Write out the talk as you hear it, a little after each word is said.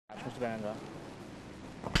Mr. Bellenger.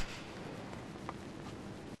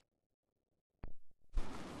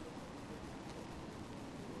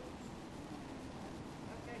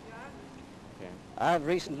 I've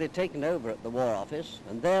recently taken over at the War Office,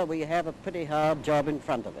 and there we have a pretty hard job in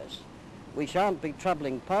front of us. We shan't be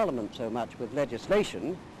troubling Parliament so much with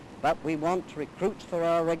legislation, but we want recruits for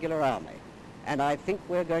our regular army, and I think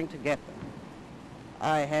we're going to get them.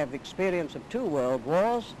 I have experience of 2 world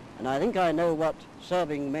wars, and I think I know what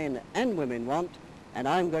serving men and women want, and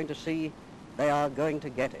I'm going to see they are going to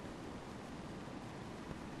get it.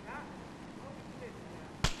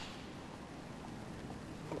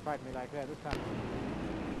 Don't fight me like that this time.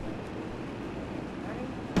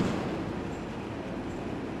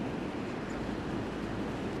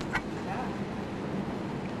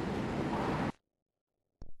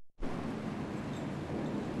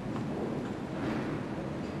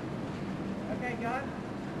 Okay, John.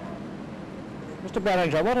 Mr.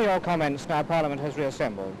 Bellenger, what are your comments now Parliament has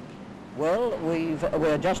reassembled? Well,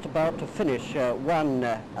 we're just about to finish one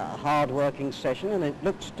hard-working session, and it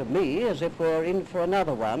looks to me as if we're in for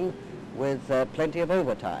another one with plenty of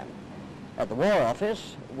overtime. At the War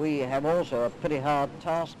Office, we have also a pretty hard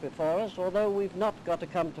task before us, although we've not got to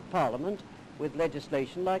come to Parliament with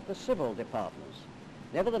legislation like the civil departments.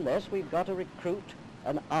 Nevertheless, we've got to recruit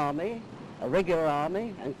an army, a regular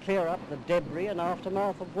army, and clear up the debris and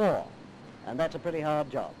aftermath of war. And that's a pretty hard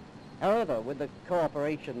job. However, with the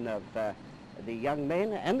cooperation of the young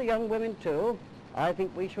men and the young women too, I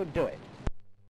think we should do it.